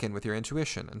check in with your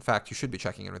intuition. In fact, you should be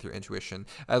checking in with your intuition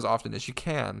as often as you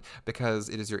can, because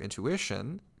it is your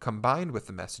intuition combined with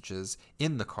the messages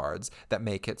in the cards that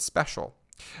make it special.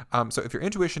 So if your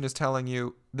intuition is telling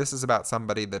you this is about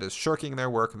somebody that is shirking their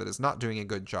work, that is not doing a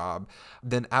good job,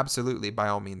 then absolutely, by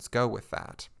all means, go with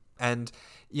that. And,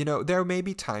 there may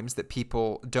be times that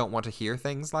people don't want to hear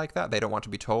things like that. They don't want to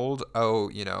be told, oh,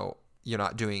 you're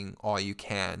not doing all you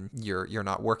can, you're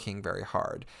not working very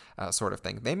hard, sort of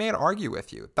thing. They may argue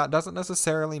with you. That doesn't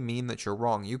necessarily mean that you're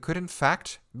wrong. You could, in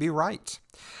fact, be right.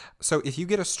 So if you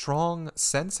get a strong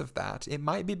sense of that, it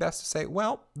might be best to say,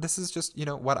 well, this is just,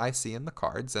 what I see in the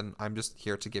cards, and I'm just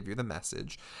here to give you the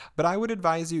message. But I would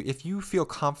advise you, if you feel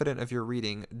confident of your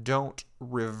reading, don't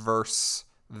reverse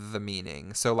the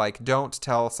meaning. So, don't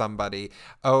tell somebody,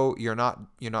 oh, you're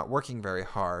not working very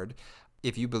hard,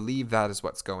 if you believe that is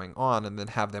what's going on, and then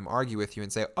have them argue with you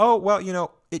and say, oh,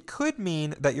 well, it could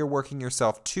mean that you're working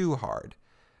yourself too hard.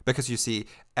 Because you see,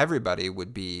 everybody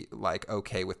would be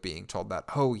okay with being told that,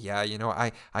 oh yeah,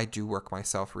 I do work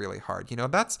myself really hard.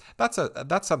 That's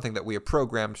something that we are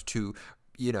programmed to,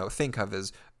 think of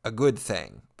as a good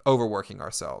thing. Overworking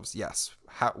ourselves. Yes.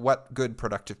 What good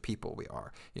productive people we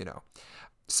are,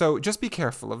 So just be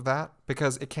careful of that,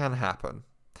 because it can happen.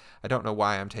 I don't know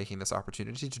why I'm taking this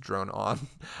opportunity to drone on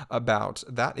about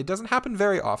that. It doesn't happen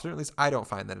very often, or at least I don't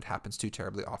find that it happens too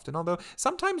terribly often, although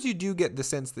sometimes you do get the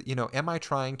sense that, am I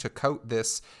trying to coat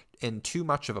this in too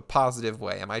much of a positive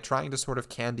way? Am I trying to sort of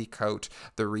candy coat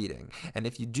the reading? And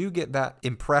if you do get that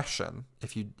impression,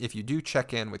 if you do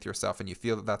check in with yourself and you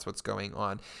feel that that's what's going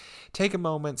on, take a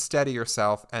moment, steady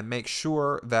yourself, and make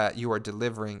sure that you are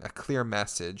delivering a clear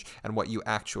message and what you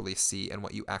actually see and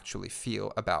what you actually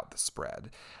feel about the spread,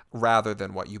 rather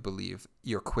than what you believe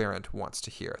your querent wants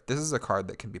to hear. This is a card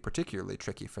that can be particularly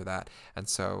tricky for that, and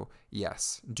so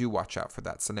yes, do watch out for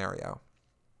that scenario.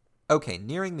 Okay,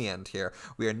 nearing the end here,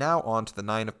 we are now on to the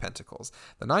Nine of Pentacles.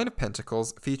 The Nine of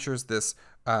Pentacles features this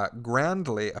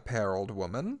grandly apparelled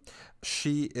woman.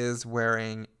 She is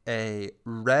wearing a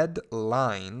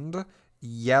red-lined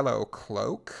yellow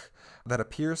cloak that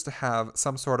appears to have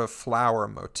some sort of flower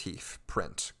motif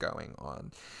print going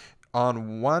on.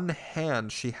 On one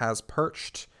hand, she has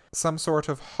perched some sort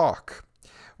of hawk.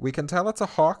 We can tell it's a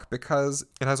hawk because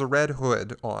it has a red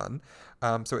hood on.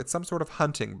 So it's some sort of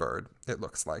hunting bird, it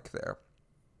looks like there.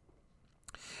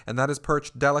 And that is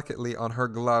perched delicately on her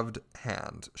gloved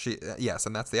hand. Yes,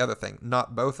 and that's the other thing.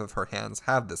 Not both of her hands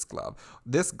have this glove.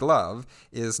 This glove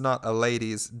is not a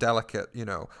lady's delicate,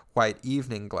 white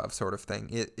evening glove sort of thing.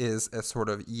 It is a sort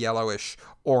of yellowish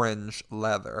orange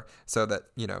leather so that,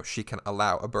 she can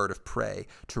allow a bird of prey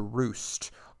to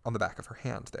roost on the back of her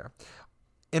hand there.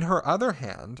 In her other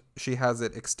hand, she has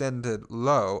it extended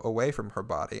low away from her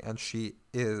body, and she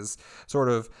is sort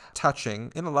of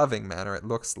touching, in a loving manner it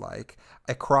looks like,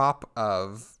 a crop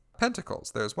of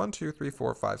pentacles. There's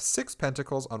 6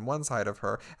 pentacles on one side of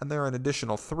her, and there are an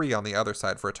additional 3 on the other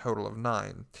side for a total of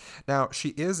 9. Now, she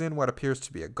is in what appears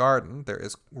to be a garden. There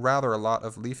is rather a lot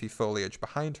of leafy foliage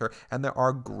behind her, and there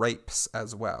are grapes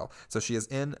as well. So she is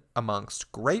in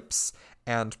amongst grapes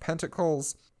and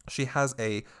pentacles. She has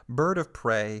a bird of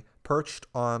prey perched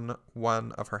on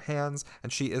one of her hands,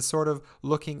 and she is sort of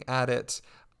looking at it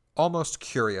almost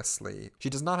curiously.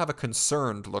 She does not have a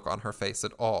concerned look on her face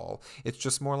at all. It's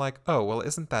just more like, oh, well,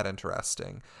 isn't that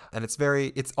interesting? And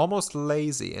it's almost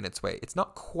lazy in its way. It's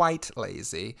not quite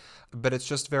lazy, but it's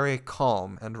just very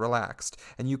calm and relaxed.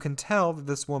 And you can tell that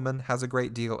this woman has a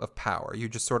great deal of power. You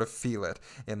just sort of feel it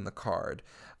in the card.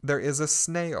 There is a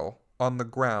snail on the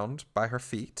ground by her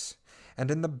feet. And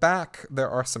in the back, there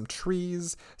are some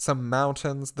trees, some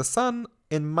mountains. The sun,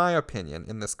 in my opinion,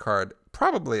 in this card,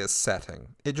 probably is setting.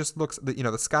 It just looks,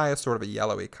 the sky is sort of a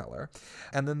yellowy color.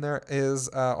 And then there is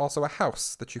also a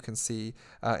house that you can see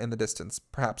in the distance,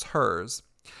 perhaps hers.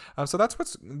 So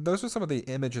those are some of the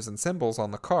images and symbols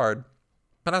on the card.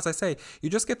 But as I say, you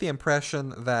just get the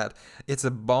impression that it's a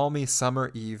balmy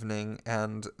summer evening,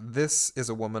 and this is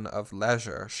a woman of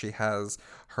leisure. She has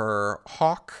her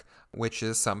hawk, which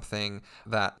is something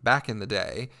that back in the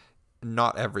day,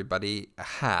 not everybody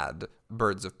had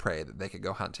birds of prey that they could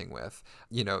go hunting with.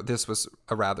 This was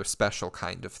a rather special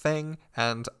kind of thing,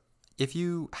 and if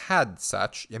you had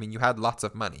such, I mean, you had lots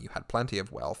of money, you had plenty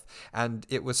of wealth, and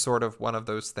it was sort of one of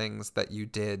those things that you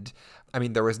did. I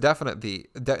mean, there was definitely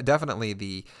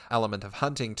the element of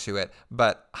hunting to it,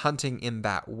 but hunting in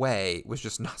that way was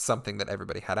just not something that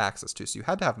everybody had access to. So you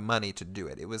had to have money to do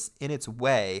it. It was, in its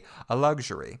way, a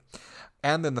luxury.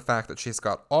 And then the fact that she's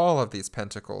got all of these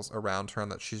pentacles around her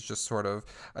and that she's just sort of,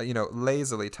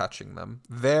 lazily touching them.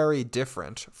 Very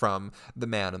different from the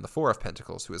man in the Four of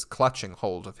Pentacles who is clutching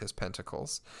hold of his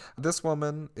pentacles. This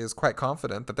woman is quite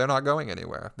confident that they're not going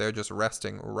anywhere. They're just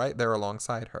resting right there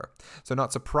alongside her. So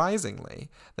not surprisingly,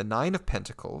 the Nine of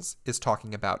Pentacles is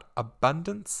talking about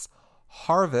abundance,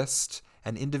 harvest,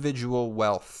 and individual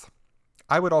wealth.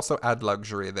 I would also add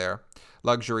luxury there.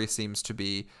 Luxury seems to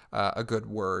be a good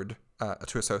word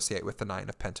to associate with the Nine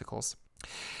of Pentacles.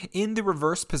 In the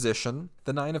reverse position,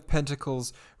 the Nine of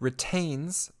Pentacles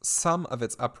retains some of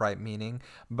its upright meaning,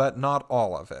 but not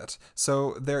all of it.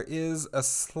 So there is a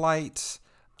slight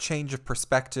change of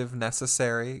perspective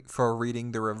necessary for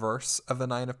reading the reverse of the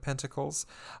Nine of Pentacles,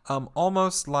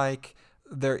 almost like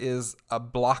there is a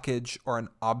blockage or an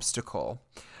obstacle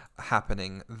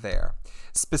happening there.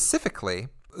 Specifically,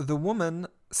 the woman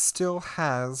still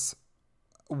has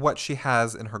what she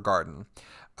has in her garden.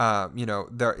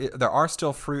 There are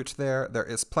still fruit there. There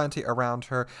is plenty around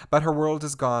her, but her world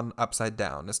has gone upside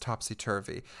down, is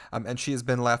topsy-turvy. And she has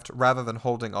been left, rather than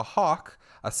holding a hawk,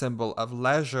 a symbol of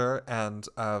leisure and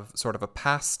of sort of a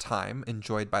pastime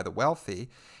enjoyed by the wealthy,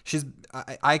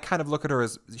 I kind of look at her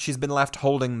as she's been left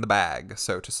holding the bag,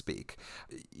 so to speak.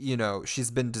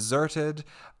 She's been deserted.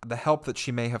 The help that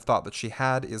she may have thought that she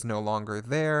had is no longer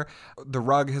there. The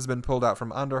rug has been pulled out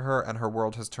from under her and her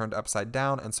world has turned upside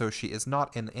down, and so she is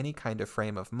not in any kind of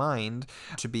frame of mind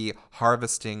to be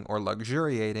harvesting or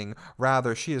luxuriating.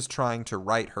 Rather, she is trying to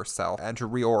right herself and to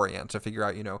reorient, to figure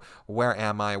out, where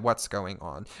am I, what's going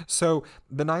on. So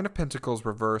the Nine of Pentacles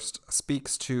reversed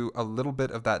speaks to a little bit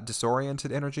of that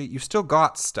disoriented energy. You still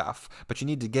got stuff, but you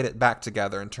need to get it back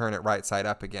together and turn it right side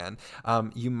up again.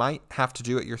 You might have to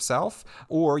do it yourself,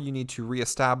 or you need to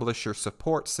reestablish your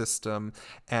support system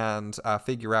and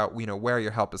figure out, where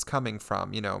your help is coming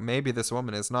from. Maybe this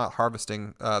woman is not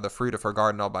harvesting the fruit of her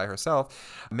garden all by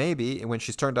herself. Maybe when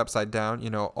she's turned upside down,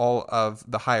 all of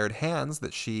the hired hands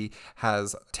that she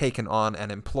has taken on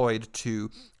and employed to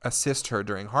assist her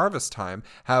during harvest time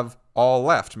have all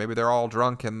left. Maybe they're all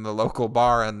drunk in the local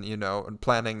bar and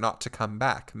planning not to come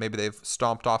back. Maybe they've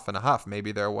stomped off in a huff.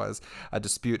 Maybe there was a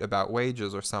dispute about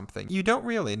wages or something. You don't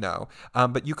really know,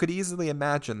 but you could easily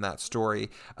imagine that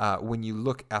story when you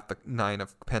look at the Nine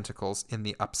of Pentacles in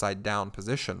the upside down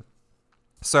position.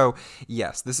 So,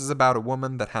 yes, this is about a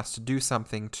woman that has to do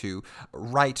something to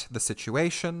right the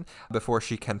situation before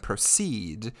she can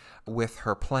proceed with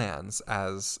her plans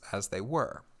as they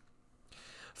were.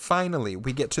 Finally,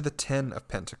 we get to the Ten of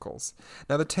Pentacles.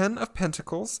 Now, the Ten of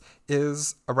Pentacles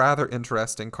is a rather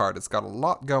interesting card. It's got a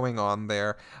lot going on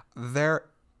there. There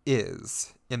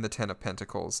is, in the Ten of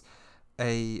Pentacles,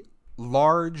 a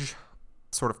large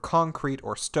sort of concrete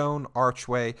or stone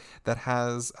archway that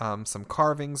has some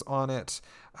carvings on it.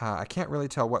 I can't really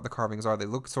tell what the carvings are. They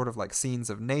look sort of like scenes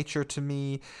of nature to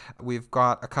me. We've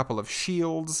got a couple of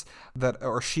shields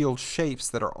or shield shapes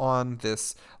that are on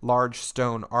this large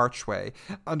stone archway.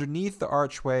 Underneath the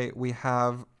archway, we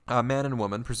have a man and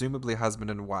woman, presumably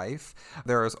husband and wife.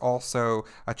 There is also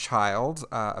a child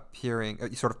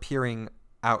peering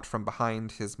out from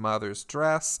behind his mother's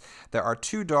dress. There are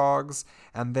two dogs,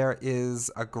 and there is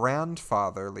a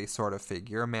grandfatherly sort of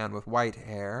figure, a man with white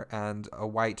hair and a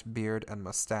white beard and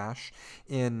mustache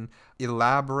in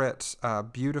elaborate,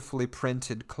 beautifully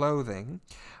printed clothing,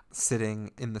 sitting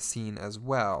in the scene as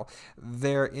well.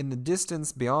 There, in the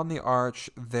distance beyond the arch,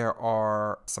 there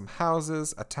are some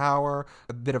houses, a tower,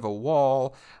 a bit of a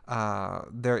wall.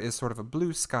 There is sort of a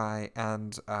blue sky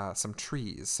and some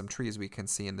trees we can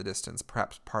see in the distance,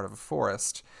 perhaps part of a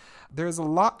forest. There's a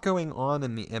lot going on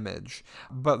in the image,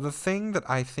 but the thing that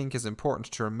I think is important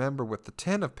to remember with the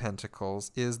Ten of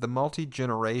Pentacles is the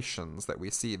multi-generations that we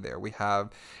see there. We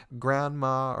have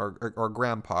grandma or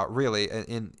grandpa, really,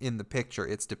 in the picture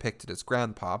it's depicted as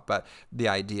grandpa, but the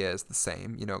idea is the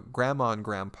same. Grandma and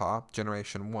grandpa,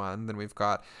 generation 1, then we've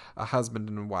got a husband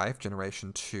and wife,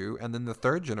 generation 2, and then the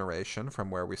third generation from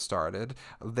where we started,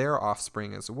 their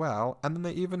offspring as well, and then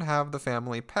they even have the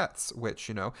family pets,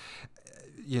 which,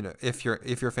 if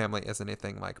your family is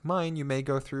anything like mine, you may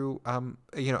go through,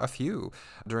 a few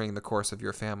during the course of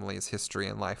your family's history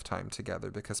and lifetime together,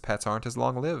 because pets aren't as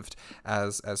long-lived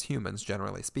as humans,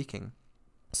 generally speaking.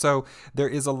 So there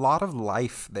is a lot of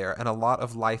life there, and a lot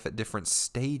of life at different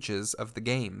stages of the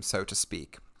game, so to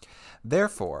speak.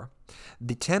 Therefore,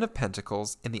 The Ten of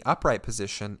Pentacles in the upright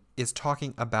position is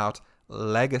talking about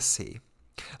legacy.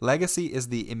 Legacy is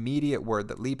the immediate word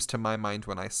that leaps to my mind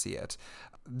when I see it.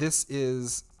 This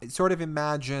is sort of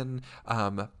imagine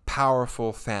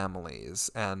powerful families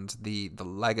and the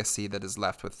legacy that is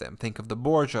left with them. Think of the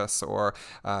Borgias or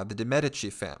the de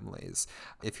Medici families,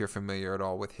 if you're familiar at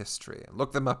all with history.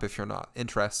 Look them up if you're not.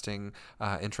 Interesting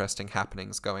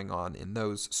happenings going on in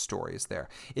those stories there.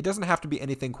 It doesn't have to be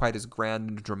anything quite as grand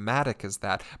and dramatic as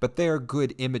that, but they are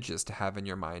good images to have in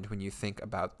your mind when you think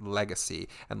about legacy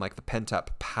and like the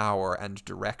pent-up power and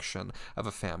direction of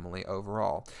a family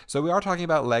overall. So we are talking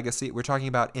about legacy. We're talking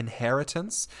about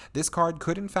inheritance. This card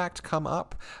could in fact come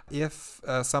up if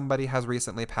somebody has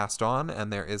recently passed on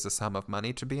and there is a sum of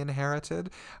money to be inherited.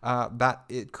 That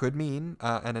it could mean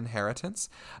an inheritance.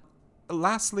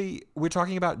 Lastly, we're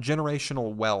talking about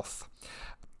generational wealth.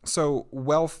 So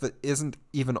wealth that isn't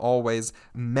even always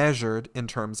measured in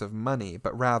terms of money,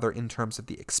 but rather in terms of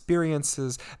the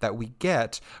experiences that we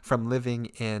get from living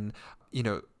in,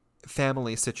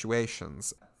 family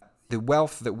situations. The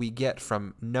wealth that we get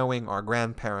from knowing our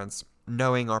grandparents,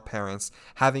 knowing our parents,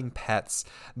 having pets,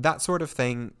 that sort of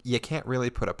thing, you can't really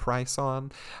put a price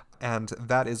on. And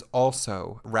that is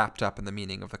also wrapped up in the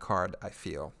meaning of the card, I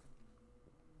feel.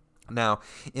 Now,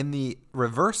 in the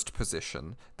reversed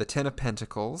position, the Ten of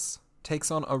Pentacles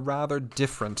takes on a rather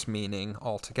different meaning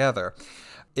altogether.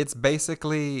 It's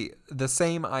basically the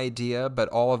same idea, but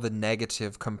all of the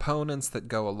negative components that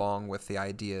go along with the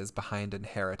ideas behind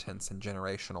inheritance and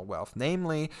generational wealth.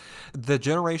 Namely, the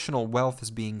generational wealth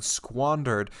is being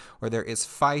squandered where there is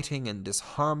fighting and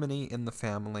disharmony in the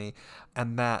family,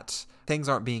 and that things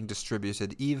aren't being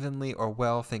distributed evenly or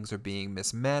well, things are being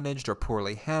mismanaged or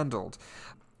poorly handled.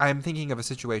 I'm thinking of a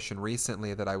situation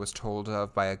recently that I was told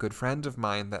of by a good friend of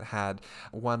mine that had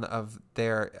one of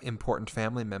their important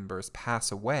family members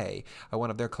pass away.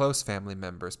 One of their close family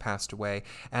members passed away.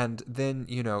 And then,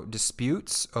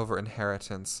 disputes over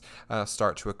inheritance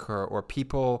start to occur, or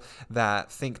people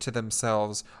that think to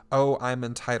themselves, oh, I'm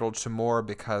entitled to more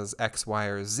because X, Y,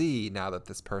 or Z now that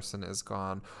this person is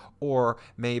gone. Or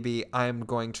maybe I'm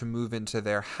going to move into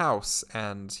their house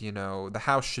and, the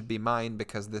house should be mine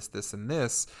because this, and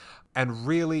this. And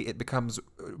really, it becomes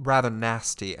rather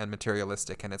nasty and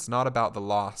materialistic. And it's not about the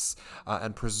loss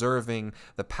and preserving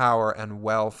the power and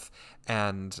wealth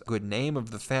and good name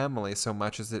of the family so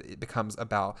much as it becomes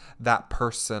about that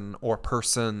person or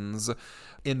persons'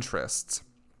 interests.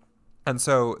 And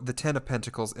so the Ten of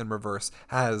Pentacles in reverse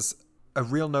has a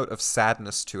real note of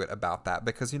sadness to it about that,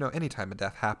 because, anytime a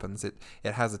death happens, it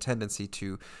has a tendency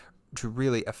to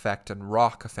really affect and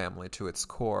rock a family to its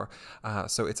core.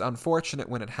 So it's unfortunate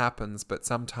when it happens, but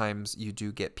sometimes you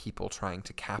do get people trying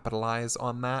to capitalize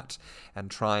on that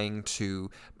and trying to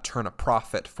turn a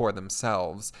profit for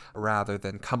themselves rather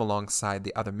than come alongside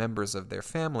the other members of their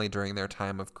family during their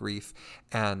time of grief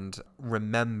and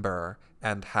remember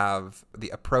and have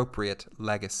the appropriate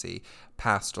legacy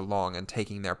passed along and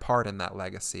taking their part in that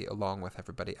legacy along with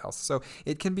everybody else. So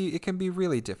it can be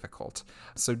really difficult.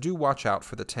 So do watch out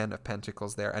for the Ten of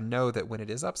Pentacles there, and know that when it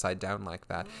is upside down like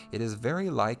that, it is very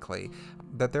likely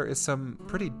that there is some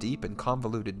pretty deep and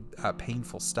convoluted,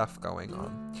 painful stuff going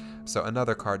on. So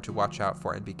another card to watch out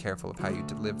for, and be careful of how you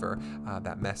deliver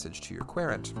that message to your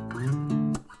querent.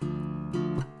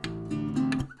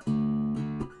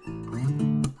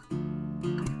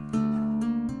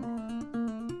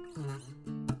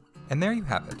 And there you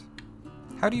have it.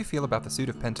 How do you feel about the suit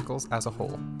of Pentacles as a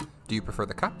whole? Do you prefer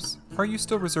the cups? Or are you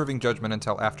still reserving judgment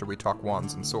until after we talk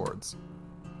wands and swords?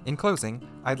 In closing,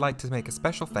 I'd like to make a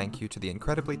special thank you to the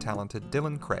incredibly talented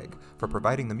Dylan Craig for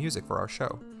providing the music for our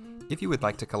show. If you would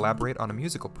like to collaborate on a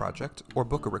musical project or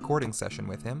book a recording session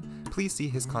with him, please see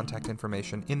his contact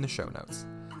information in the show notes.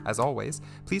 As always,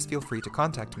 please feel free to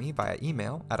contact me via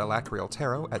email at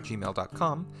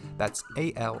alacrealtarot@gmail.com. That's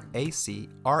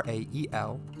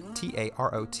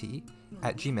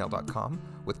alacraeltarot@gmail.com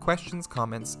with questions,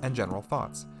 comments, and general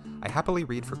thoughts. I happily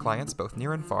read for clients both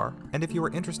near and far, and if you are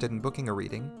interested in booking a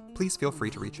reading, please feel free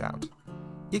to reach out.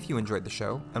 If you enjoyed the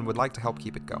show and would like to help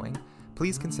keep it going,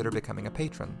 please consider becoming a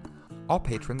patron. All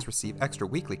patrons receive extra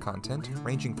weekly content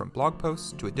ranging from blog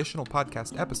posts to additional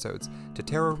podcast episodes to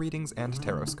tarot readings and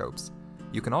taroscopes.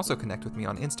 You can also connect with me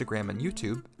on Instagram and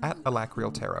YouTube at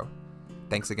alacrealtarot.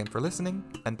 Thanks again for listening,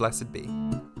 and blessed be.